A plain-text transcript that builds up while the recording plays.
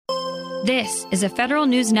This is a Federal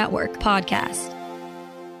News Network podcast.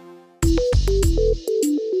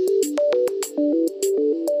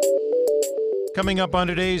 Coming up on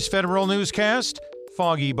today's Federal Newscast,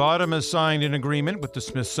 Foggy Bottom has signed an agreement with the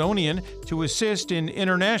Smithsonian to assist in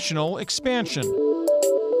international expansion.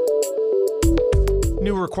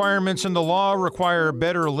 New requirements in the law require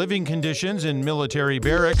better living conditions in military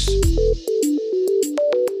barracks.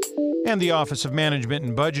 And the Office of Management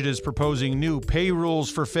and Budget is proposing new pay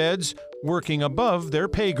rules for feds working above their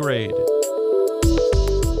pay grade.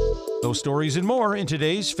 Those stories and more in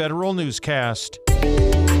today's Federal Newscast.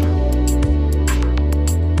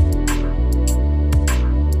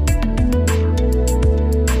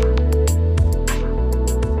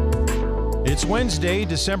 It's Wednesday,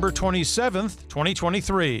 December 27th,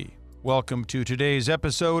 2023. Welcome to today's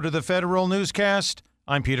episode of the Federal Newscast.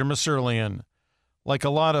 I'm Peter Muserlian. Like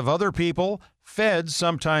a lot of other people, feds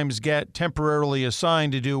sometimes get temporarily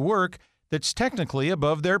assigned to do work that's technically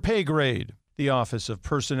above their pay grade. The Office of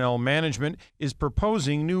Personnel Management is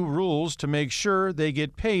proposing new rules to make sure they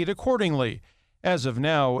get paid accordingly. As of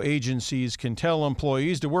now, agencies can tell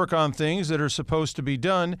employees to work on things that are supposed to be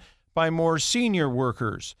done by more senior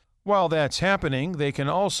workers. While that's happening, they can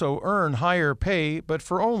also earn higher pay, but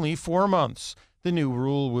for only 4 months. The new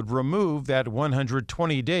rule would remove that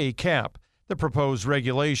 120-day cap. The proposed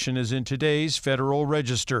regulation is in today's Federal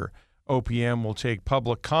Register. OPM will take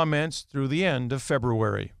public comments through the end of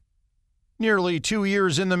February. Nearly 2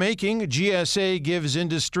 years in the making, GSA gives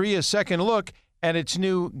industry a second look at its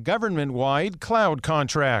new government-wide cloud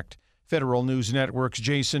contract. Federal News Network's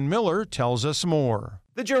Jason Miller tells us more.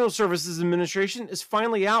 The General Services Administration is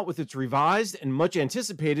finally out with its revised and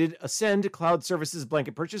much-anticipated Ascend Cloud Services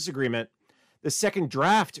Blanket Purchase Agreement. The second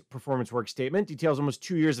draft performance work statement details almost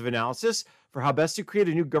 2 years of analysis for how best to create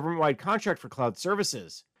a new government-wide contract for cloud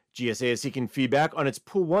services. GSA is seeking feedback on its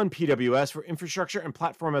Pool 1 PWS for infrastructure and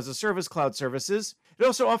platform as a service cloud services. It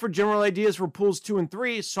also offered general ideas for Pools 2 and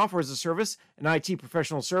 3, software as a service, and IT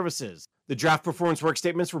professional services. The draft performance work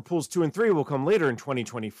statements for Pools 2 and 3 will come later in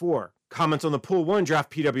 2024. Comments on the Pool 1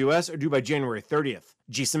 draft PWS are due by January 30th.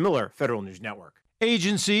 Jason Miller, Federal News Network.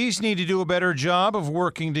 Agencies need to do a better job of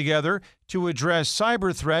working together to address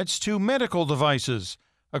cyber threats to medical devices,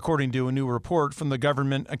 according to a new report from the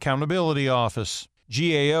Government Accountability Office.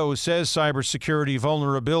 GAO says cybersecurity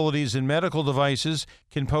vulnerabilities in medical devices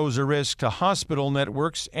can pose a risk to hospital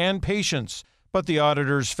networks and patients, but the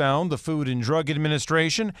auditors found the Food and Drug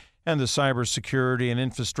Administration and the Cybersecurity and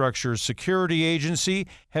Infrastructure Security Agency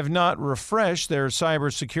have not refreshed their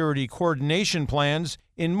cybersecurity coordination plans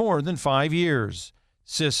in more than 5 years.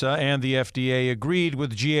 CISA and the FDA agreed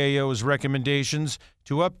with GAO's recommendations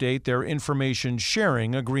to update their information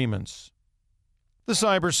sharing agreements. The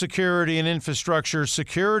Cybersecurity and Infrastructure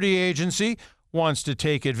Security Agency wants to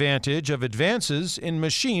take advantage of advances in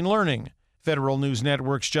machine learning. Federal News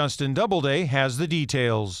Network's Justin Doubleday has the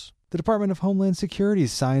details. The Department of Homeland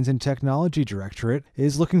Security's Science and Technology Directorate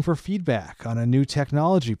is looking for feedback on a new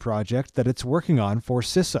technology project that it's working on for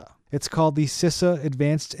CISA. It's called the CISA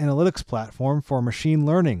Advanced Analytics Platform for Machine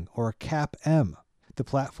Learning, or CAP-M. The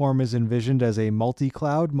platform is envisioned as a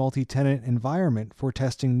multi-cloud, multi-tenant environment for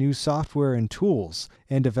testing new software and tools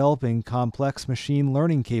and developing complex machine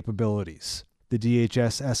learning capabilities. The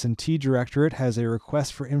DHS S&T Directorate has a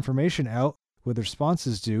request for information out with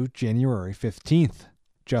responses due January 15th.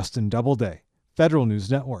 Justin Doubleday, Federal News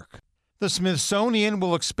Network. The Smithsonian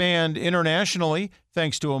will expand internationally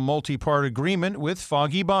thanks to a multi-part agreement with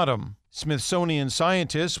Foggy Bottom. Smithsonian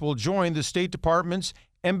scientists will join the State Department's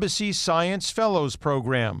Embassy Science Fellows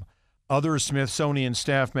Program. Other Smithsonian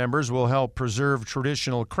staff members will help preserve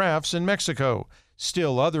traditional crafts in Mexico.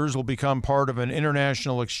 Still others will become part of an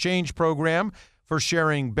international exchange program for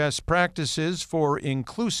sharing best practices for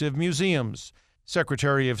inclusive museums.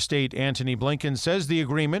 Secretary of State Antony Blinken says the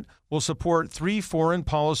agreement will support 3 foreign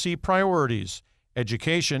policy priorities: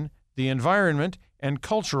 education, the environment, and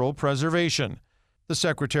cultural preservation. The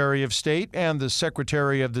Secretary of State and the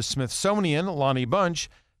Secretary of the Smithsonian, Lonnie Bunch,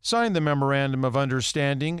 signed the Memorandum of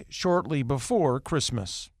Understanding shortly before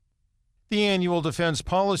Christmas. The annual defense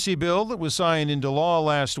policy bill that was signed into law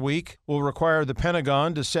last week will require the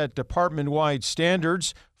Pentagon to set department-wide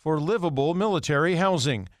standards for livable military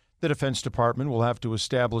housing. The Defense Department will have to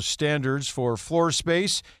establish standards for floor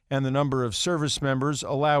space and the number of service members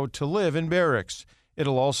allowed to live in barracks.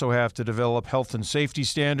 It'll also have to develop health and safety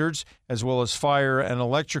standards, as well as fire and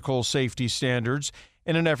electrical safety standards,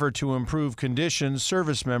 in an effort to improve conditions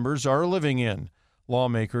service members are living in.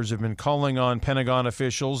 Lawmakers have been calling on Pentagon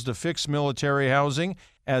officials to fix military housing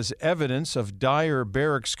as evidence of dire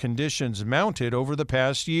barracks conditions mounted over the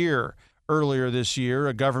past year. Earlier this year,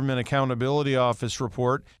 a Government Accountability Office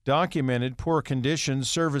report documented poor conditions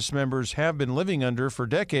service members have been living under for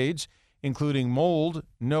decades, including mold,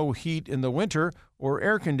 no heat in the winter, or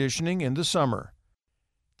air conditioning in the summer.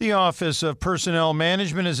 The Office of Personnel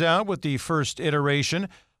Management is out with the first iteration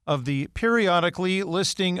of the Periodically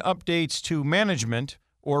Listing Updates to Management,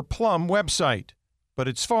 or PLUM website, but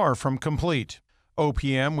it's far from complete.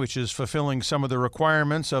 OPM, which is fulfilling some of the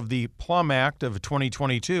requirements of the PLUM Act of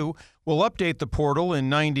 2022, will update the portal in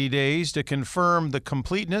 90 days to confirm the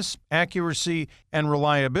completeness, accuracy, and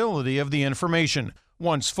reliability of the information.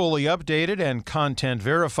 Once fully updated and content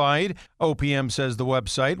verified, OPM says the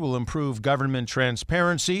website will improve government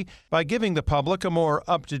transparency by giving the public a more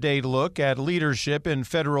up-to-date look at leadership in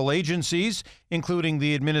federal agencies, including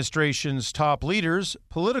the administration's top leaders,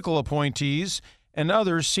 political appointees, and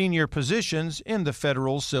other senior positions in the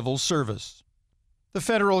federal civil service. The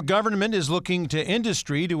federal government is looking to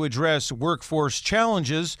industry to address workforce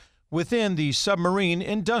challenges within the submarine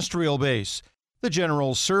industrial base. The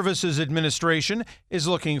General Services Administration is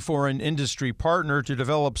looking for an industry partner to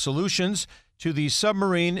develop solutions to the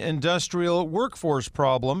submarine industrial workforce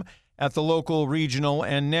problem at the local, regional,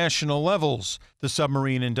 and national levels. The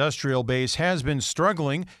submarine industrial base has been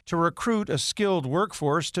struggling to recruit a skilled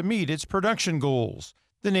workforce to meet its production goals.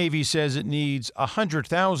 The Navy says it needs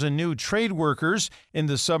 100,000 new trade workers in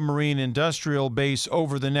the submarine industrial base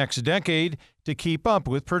over the next decade to keep up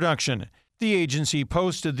with production. The agency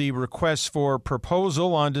posted the request for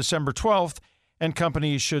proposal on December 12th, and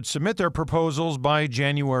companies should submit their proposals by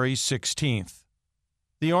January 16th.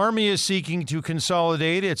 The Army is seeking to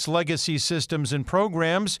consolidate its legacy systems and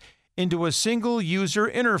programs into a single user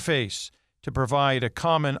interface to provide a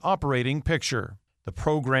common operating picture. The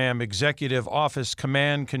Program Executive Office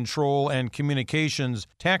Command, Control, and Communications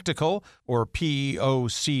Tactical, or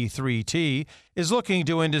POC3T, is looking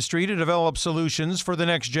to industry to develop solutions for the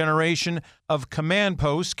next generation of command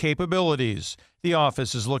post capabilities. The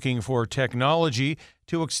office is looking for technology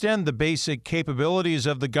to extend the basic capabilities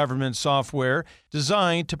of the government software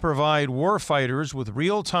designed to provide warfighters with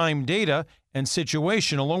real-time data and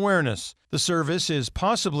situational awareness. The service is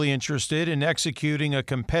possibly interested in executing a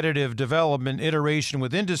competitive development iteration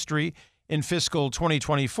with industry in fiscal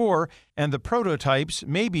 2024, and the prototypes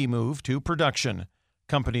may be moved to production.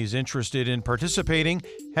 Companies interested in participating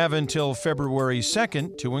have until February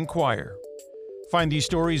 2nd to inquire. Find these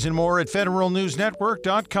stories and more at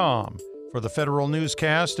federalnewsnetwork.com. For the Federal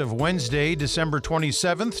Newscast of Wednesday, December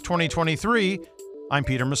 27th, 2023, I'm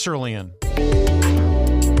Peter Masurlian.